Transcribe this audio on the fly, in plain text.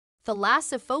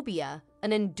Thalassophobia,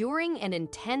 an enduring and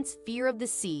intense fear of the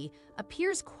sea,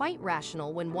 appears quite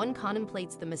rational when one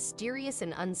contemplates the mysterious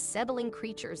and unsettling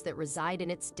creatures that reside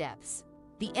in its depths.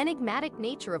 The enigmatic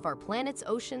nature of our planet's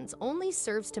oceans only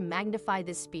serves to magnify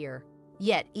this fear.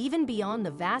 Yet, even beyond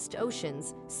the vast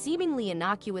oceans, seemingly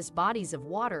innocuous bodies of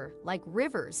water, like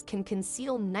rivers, can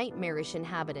conceal nightmarish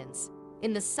inhabitants.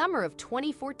 In the summer of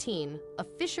 2014, a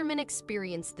fisherman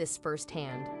experienced this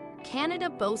firsthand. Canada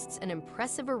boasts an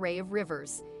impressive array of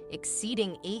rivers,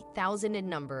 exceeding 8,000 in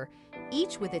number,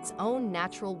 each with its own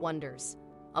natural wonders.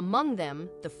 Among them,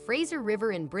 the Fraser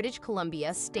River in British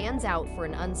Columbia stands out for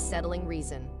an unsettling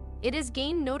reason. It has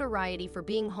gained notoriety for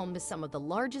being home to some of the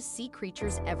largest sea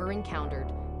creatures ever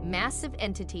encountered, massive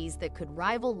entities that could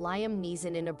rival Liam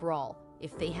Neeson in a brawl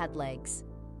if they had legs.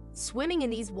 Swimming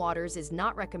in these waters is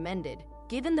not recommended,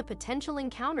 given the potential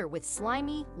encounter with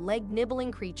slimy,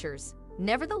 leg-nibbling creatures.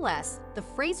 Nevertheless, the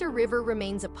Fraser River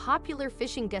remains a popular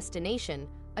fishing destination,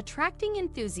 attracting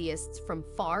enthusiasts from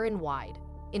far and wide.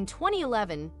 In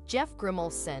 2011, Jeff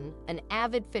Grimolson, an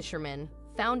avid fisherman,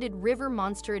 founded River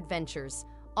Monster Adventures,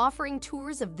 offering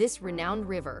tours of this renowned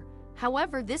river.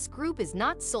 However, this group is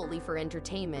not solely for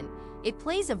entertainment. It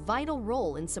plays a vital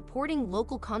role in supporting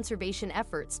local conservation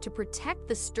efforts to protect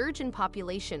the sturgeon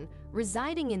population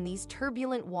residing in these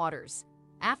turbulent waters.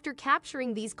 After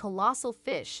capturing these colossal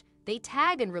fish, they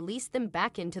tag and release them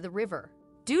back into the river.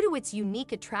 Due to its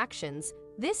unique attractions,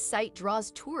 this site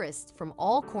draws tourists from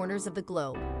all corners of the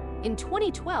globe. In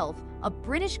 2012, a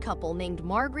British couple named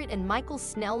Margaret and Michael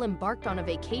Snell embarked on a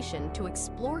vacation to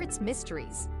explore its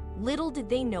mysteries. Little did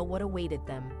they know what awaited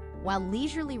them. While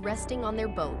leisurely resting on their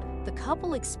boat, the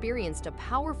couple experienced a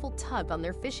powerful tug on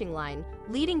their fishing line,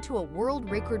 leading to a world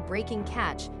record-breaking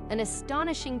catch, an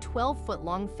astonishing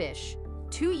 12-foot-long fish.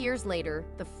 2 years later,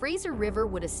 the Fraser River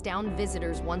would astound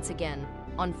visitors once again.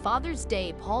 On Father's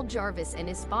Day, Paul Jarvis and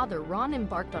his father Ron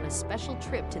embarked on a special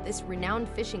trip to this renowned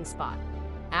fishing spot.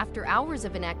 After hours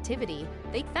of inactivity,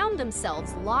 they found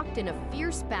themselves locked in a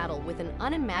fierce battle with an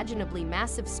unimaginably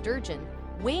massive sturgeon,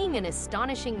 weighing an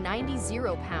astonishing 90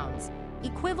 pounds,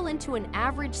 equivalent to an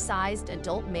average-sized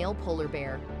adult male polar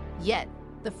bear. Yet,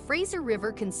 the Fraser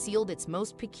River concealed its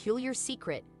most peculiar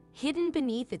secret, hidden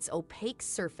beneath its opaque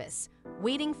surface,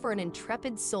 waiting for an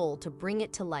intrepid soul to bring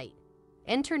it to light.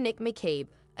 Enter Nick McCabe,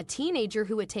 a teenager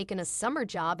who had taken a summer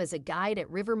job as a guide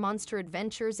at River Monster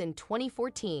Adventures in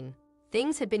 2014.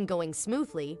 Things had been going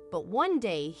smoothly, but one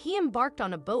day he embarked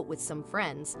on a boat with some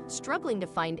friends, struggling to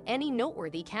find any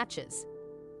noteworthy catches.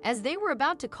 As they were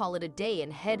about to call it a day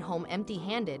and head home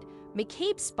empty-handed,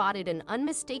 McCabe spotted an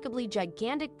unmistakably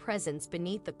gigantic presence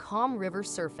beneath the calm river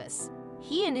surface.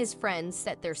 He and his friends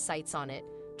set their sights on it,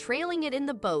 trailing it in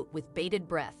the boat with bated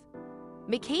breath.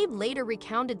 McCabe later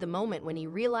recounted the moment when he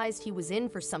realized he was in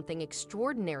for something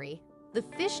extraordinary. "The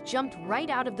fish jumped right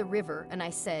out of the river and I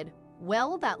said,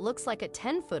 'Well, that looks like a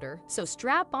 10-footer, so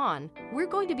strap on, we're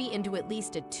going to be into at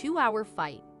least a 2-hour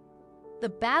fight.'" The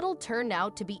battle turned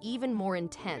out to be even more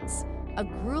intense, a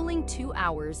grueling 2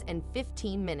 hours and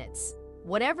 15 minutes.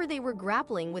 Whatever they were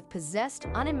grappling with possessed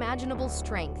unimaginable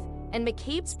strength, and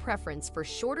McCabe's preference for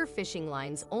shorter fishing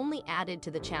lines only added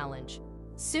to the challenge.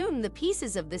 Soon, the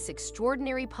pieces of this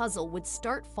extraordinary puzzle would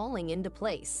start falling into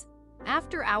place.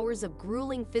 After hours of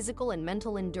grueling physical and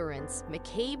mental endurance,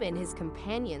 McCabe and his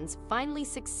companions finally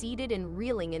succeeded in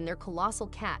reeling in their colossal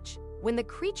catch. When the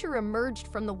creature emerged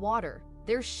from the water,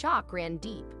 their shock ran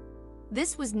deep.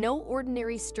 This was no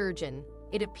ordinary sturgeon.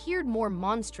 It appeared more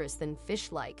monstrous than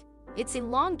fish-like. Its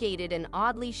elongated and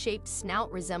oddly shaped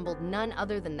snout resembled none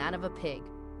other than that of a pig.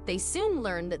 They soon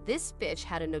learned that this fish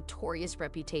had a notorious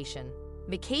reputation.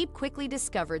 McCabe quickly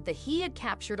discovered that he had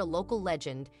captured a local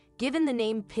legend, given the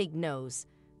name Pig Nose.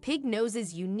 Pig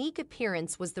Nose's unique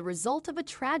appearance was the result of a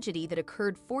tragedy that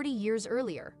occurred 40 years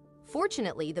earlier.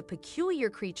 Fortunately, the peculiar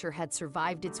creature had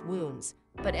survived its wounds,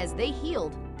 but as they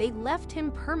healed, they left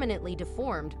him permanently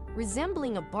deformed,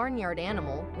 resembling a barnyard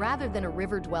animal rather than a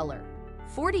river dweller.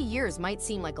 40 years might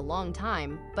seem like a long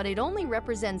time, but it only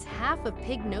represents half of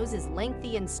Pig Nose's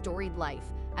lengthy and storied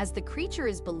life, as the creature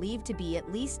is believed to be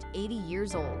at least 80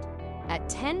 years old. At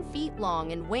 10 feet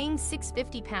long and weighing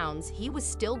 650 pounds, he was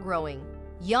still growing.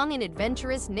 Young and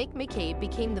adventurous Nick McCabe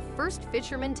became the first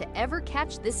fisherman to ever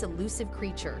catch this elusive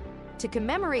creature. To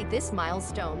commemorate this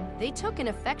milestone, they took an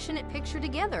affectionate picture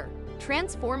together.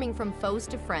 Transforming from foes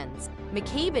to friends,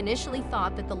 McCabe initially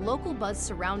thought that the local buzz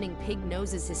surrounding Pig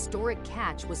Nose's historic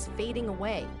catch was fading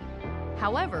away.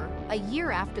 However, a year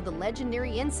after the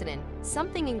legendary incident,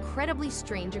 something incredibly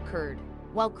strange occurred.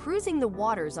 While cruising the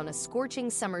waters on a scorching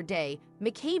summer day,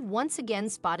 McCabe once again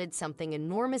spotted something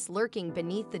enormous lurking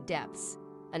beneath the depths.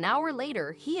 An hour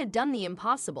later, he had done the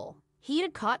impossible. He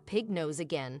had caught pig nose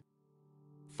again.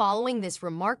 Following this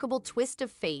remarkable twist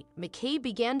of fate, McKay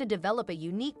began to develop a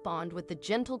unique bond with the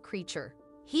gentle creature.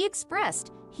 He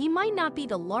expressed, "He might not be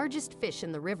the largest fish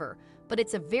in the river, but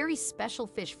it's a very special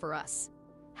fish for us."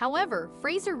 However,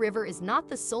 Fraser River is not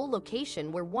the sole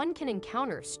location where one can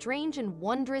encounter strange and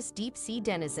wondrous deep-sea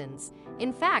denizens.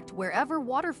 In fact, wherever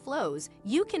water flows,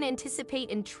 you can anticipate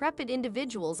intrepid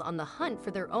individuals on the hunt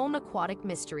for their own aquatic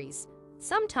mysteries.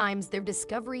 Sometimes their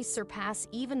discoveries surpass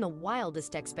even the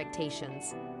wildest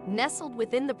expectations. Nestled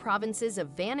within the provinces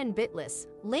of Van and Bitlis,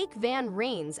 Lake Van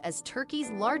reigns as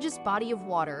Turkey's largest body of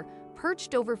water,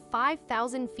 perched over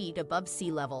 5,000 feet above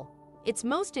sea level. Its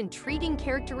most intriguing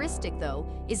characteristic, though,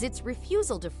 is its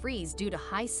refusal to freeze due to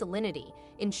high salinity,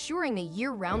 ensuring a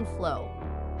year-round flow.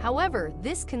 However,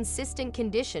 this consistent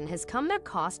condition has come at a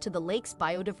cost to the lake's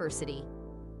biodiversity.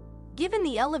 Given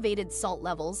the elevated salt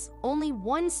levels, only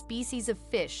one species of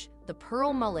fish, the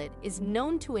pearl mullet, is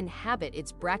known to inhabit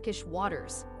its brackish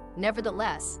waters.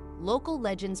 Nevertheless, local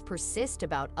legends persist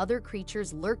about other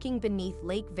creatures lurking beneath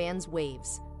Lake Van's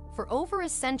waves. For over a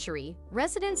century,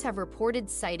 residents have reported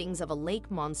sightings of a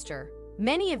lake monster.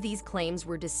 Many of these claims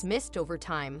were dismissed over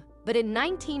time, but in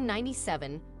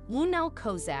 1997, Lunel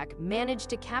Kozak managed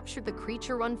to capture the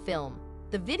creature on film.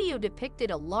 The video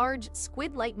depicted a large,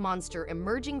 squid-like monster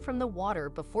emerging from the water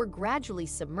before gradually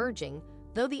submerging,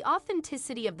 though the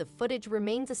authenticity of the footage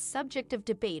remains a subject of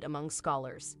debate among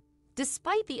scholars.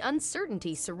 Despite the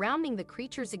uncertainty surrounding the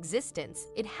creature's existence,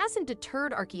 it hasn't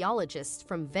deterred archaeologists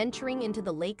from venturing into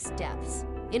the lake's depths.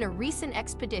 In a recent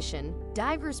expedition,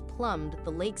 divers plumbed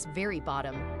the lake's very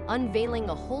bottom, unveiling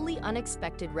a wholly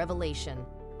unexpected revelation.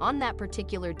 On that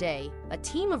particular day, a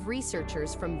team of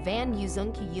researchers from Van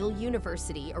Yale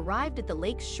University arrived at the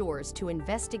lake's shores to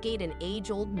investigate an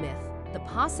age-old myth, the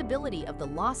possibility of the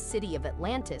lost city of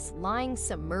Atlantis lying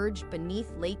submerged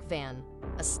beneath Lake Van.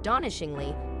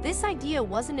 Astonishingly, this idea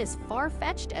wasn't as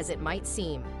far-fetched as it might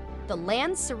seem. The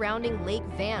lands surrounding Lake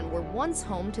Van were once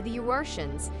home to the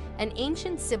Urartians, an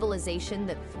ancient civilization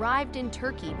that thrived in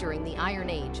Turkey during the Iron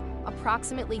Age,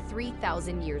 approximately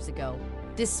 3,000 years ago.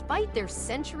 Despite their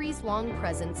centuries-long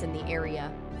presence in the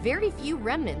area, very few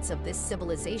remnants of this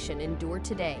civilization endure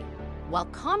today. While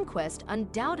conquest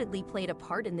undoubtedly played a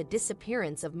part in the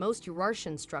disappearance of most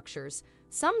Urartian structures,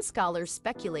 some scholars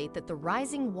speculate that the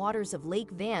rising waters of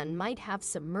Lake Van might have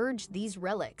submerged these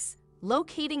relics.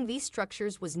 Locating these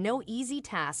structures was no easy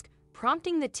task,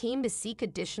 prompting the team to seek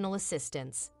additional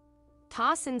assistance.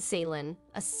 Tassin Salen,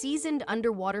 a seasoned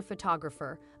underwater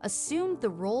photographer, assumed the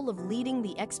role of leading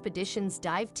the expedition's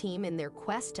dive team in their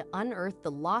quest to unearth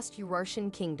the lost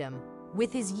Urartian kingdom.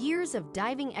 With his years of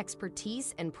diving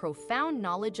expertise and profound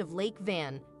knowledge of Lake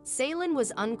Van, Salen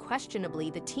was unquestionably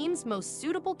the team's most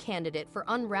suitable candidate for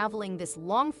unraveling this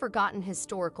long-forgotten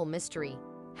historical mystery.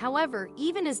 However,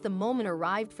 even as the moment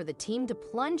arrived for the team to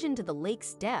plunge into the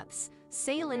lake's depths,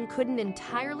 Salen couldn't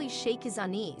entirely shake his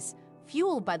unease,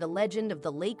 fueled by the legend of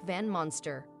the Lake Van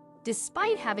monster.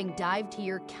 Despite having dived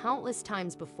here countless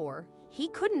times before, he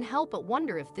couldn't help but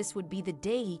wonder if this would be the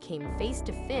day he came face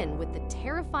to face with the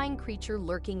terrifying creature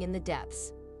lurking in the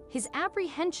depths. His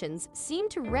apprehensions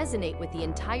seemed to resonate with the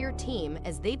entire team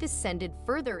as they descended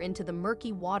further into the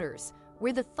murky waters,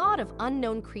 where the thought of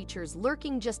unknown creatures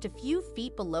lurking just a few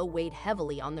feet below weighed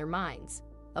heavily on their minds.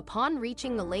 Upon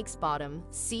reaching the lake's bottom,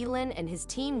 Selen and his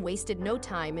team wasted no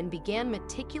time and began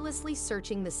meticulously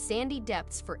searching the sandy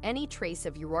depths for any trace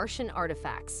of Urartian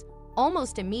artifacts.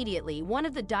 Almost immediately, one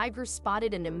of the divers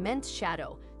spotted an immense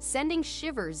shadow, sending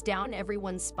shivers down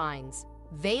everyone's spines.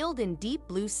 Veiled in deep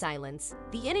blue silence,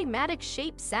 the enigmatic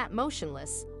shape sat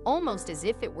motionless, almost as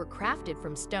if it were crafted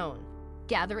from stone.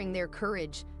 Gathering their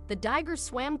courage, the divers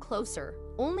swam closer,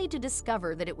 only to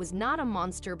discover that it was not a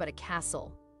monster but a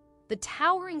castle. The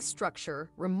towering structure,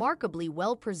 remarkably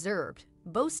well preserved,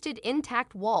 boasted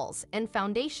intact walls and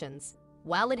foundations.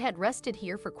 While it had rested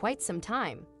here for quite some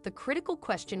time, the critical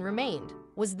question remained: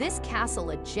 was this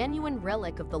castle a genuine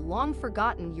relic of the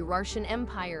long-forgotten Urartian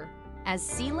Empire? As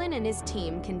Selen and his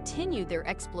team continued their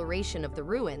exploration of the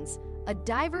ruins, a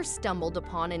diver stumbled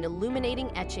upon an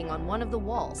illuminating etching on one of the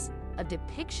walls, a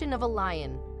depiction of a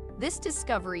lion. This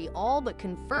discovery all but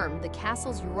confirmed the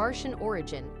castle's Urartian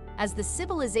origin, as the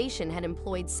civilization had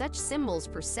employed such symbols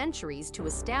for centuries to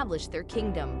establish their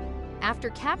kingdom.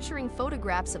 After capturing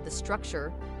photographs of the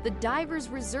structure, the divers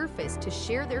resurfaced to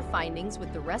share their findings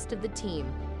with the rest of the team.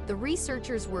 The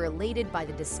researchers were elated by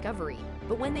the discovery,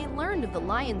 but when they learned of the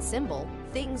lion symbol,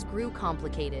 things grew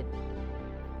complicated.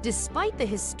 Despite the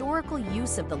historical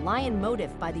use of the lion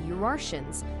motif by the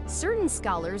Urartians, certain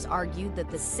scholars argued that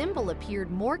the symbol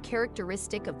appeared more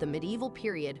characteristic of the medieval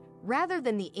period rather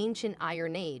than the ancient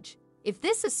Iron Age. If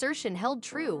this assertion held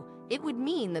true, it would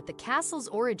mean that the castle's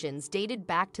origins dated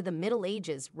back to the Middle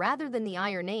Ages rather than the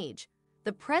Iron Age.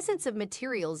 The presence of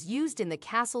materials used in the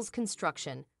castle's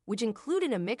construction, which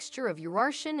included a mixture of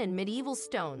Urartian and medieval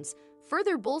stones,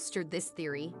 further bolstered this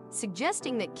theory,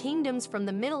 suggesting that kingdoms from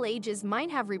the Middle Ages might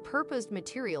have repurposed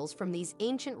materials from these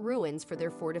ancient ruins for their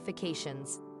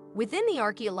fortifications. Within the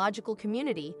archaeological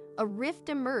community, a rift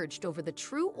emerged over the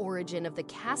true origin of the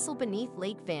castle beneath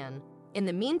Lake Van. In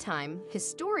the meantime,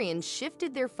 historians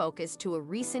shifted their focus to a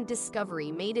recent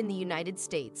discovery made in the United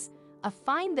States, a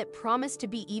find that promised to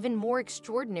be even more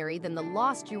extraordinary than the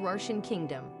lost Urartian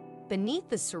kingdom. Beneath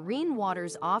the serene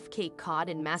waters off Cape Cod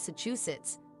in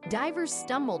Massachusetts, divers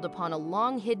stumbled upon a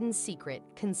long-hidden secret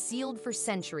concealed for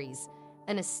centuries,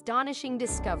 an astonishing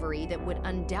discovery that would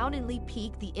undoubtedly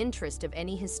pique the interest of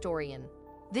any historian.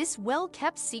 This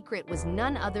well-kept secret was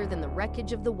none other than the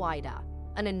wreckage of the Whydah,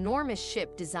 an enormous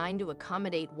ship designed to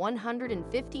accommodate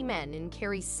 150 men and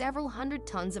carry several hundred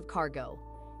tons of cargo.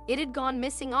 It had gone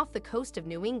missing off the coast of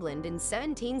New England in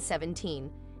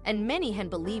 1717, and many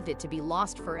had believed it to be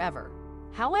lost forever.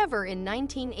 However, in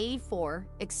 1984,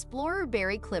 explorer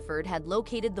Barry Clifford had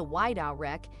located the Whydah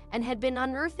wreck and had been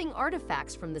unearthing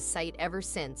artifacts from the site ever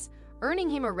since, earning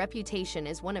him a reputation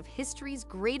as one of history's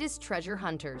greatest treasure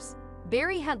hunters.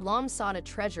 Barry had long sought a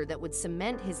treasure that would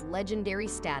cement his legendary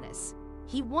status.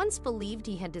 He once believed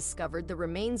he had discovered the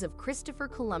remains of Christopher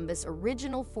Columbus'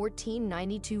 original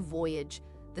 1492 voyage,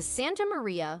 the Santa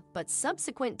Maria, but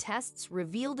subsequent tests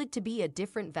revealed it to be a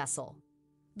different vessel.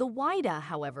 The Whydah,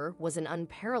 however, was an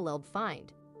unparalleled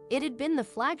find. It had been the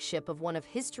flagship of one of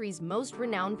history's most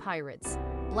renowned pirates,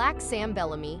 Black Sam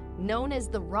Bellamy, known as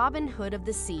the Robin Hood of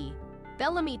the sea.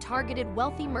 Bellamy targeted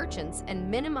wealthy merchants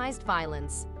and minimized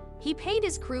violence. He paid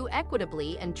his crew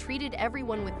equitably and treated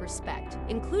everyone with respect,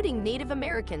 including Native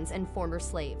Americans and former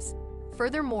slaves.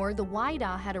 Furthermore, the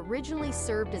Whydah had originally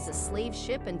served as a slave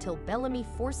ship until Bellamy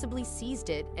forcibly seized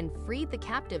it and freed the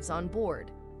captives on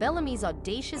board. Bellamy's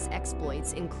audacious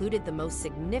exploits included the most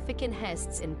significant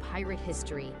heists in pirate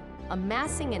history,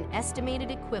 amassing an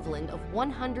estimated equivalent of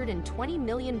 $120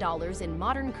 million in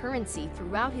modern currency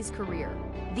throughout his career.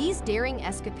 These daring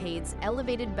escapades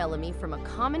elevated Bellamy from a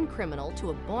common criminal to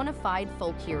a bona fide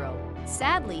folk hero.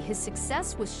 Sadly, his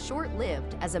success was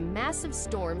short-lived as a massive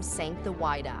storm sank the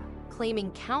Whydah,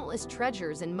 claiming countless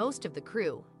treasures and most of the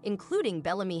crew, including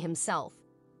Bellamy himself.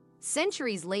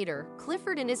 Centuries later,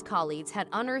 Clifford and his colleagues had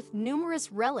unearthed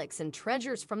numerous relics and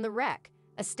treasures from the wreck,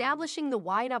 establishing the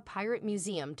Whydah Pirate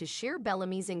Museum to share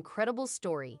Bellamy's incredible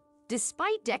story.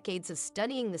 Despite decades of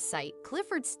studying the site,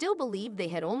 Clifford still believed they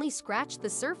had only scratched the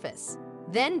surface.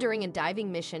 Then, during a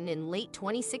diving mission in late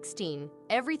 2016,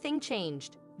 everything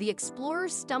changed. The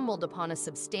explorers stumbled upon a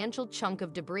substantial chunk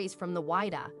of debris from the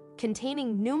Whydah,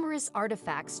 containing numerous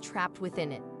artifacts trapped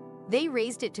within it. They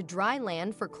raised it to dry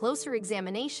land for closer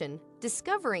examination,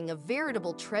 discovering a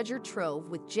veritable treasure trove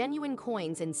with genuine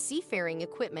coins and seafaring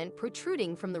equipment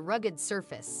protruding from the rugged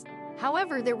surface.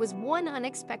 However, there was one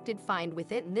unexpected find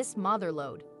within this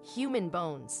motherlode: human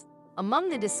bones. Among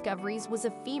the discoveries was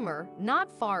a femur not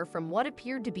far from what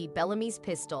appeared to be Bellamy's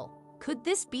pistol. Could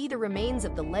this be the remains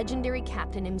of the legendary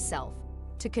captain himself?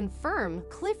 To confirm,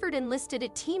 Clifford enlisted a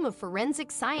team of forensic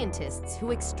scientists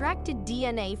who extracted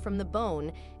DNA from the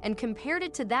bone and compared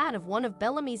it to that of one of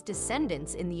Bellamy's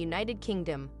descendants in the United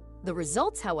Kingdom. The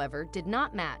results, however, did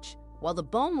not match. While the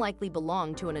bone likely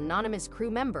belonged to an anonymous crew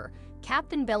member,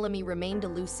 Captain Bellamy remained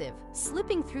elusive,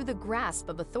 slipping through the grasp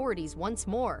of authorities once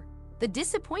more. The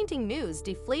disappointing news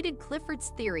deflated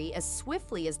Clifford's theory as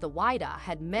swiftly as the Whydah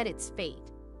had met its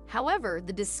fate. However,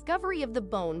 the discovery of the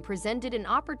bone presented an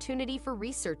opportunity for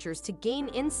researchers to gain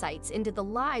insights into the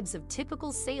lives of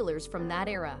typical sailors from that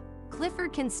era.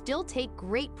 Clifford can still take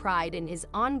great pride in his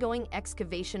ongoing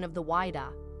excavation of the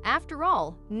Whydah. After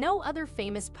all, no other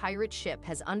famous pirate ship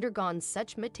has undergone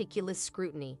such meticulous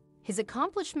scrutiny. His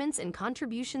accomplishments and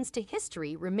contributions to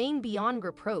history remain beyond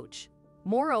reproach.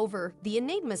 Moreover, the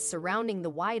enigmas surrounding the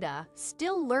Whydah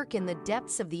still lurk in the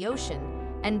depths of the ocean,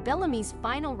 and Bellamy's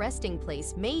final resting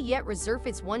place may yet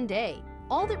resurface one day.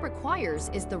 All that requires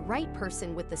is the right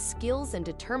person with the skills and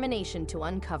determination to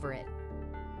uncover it.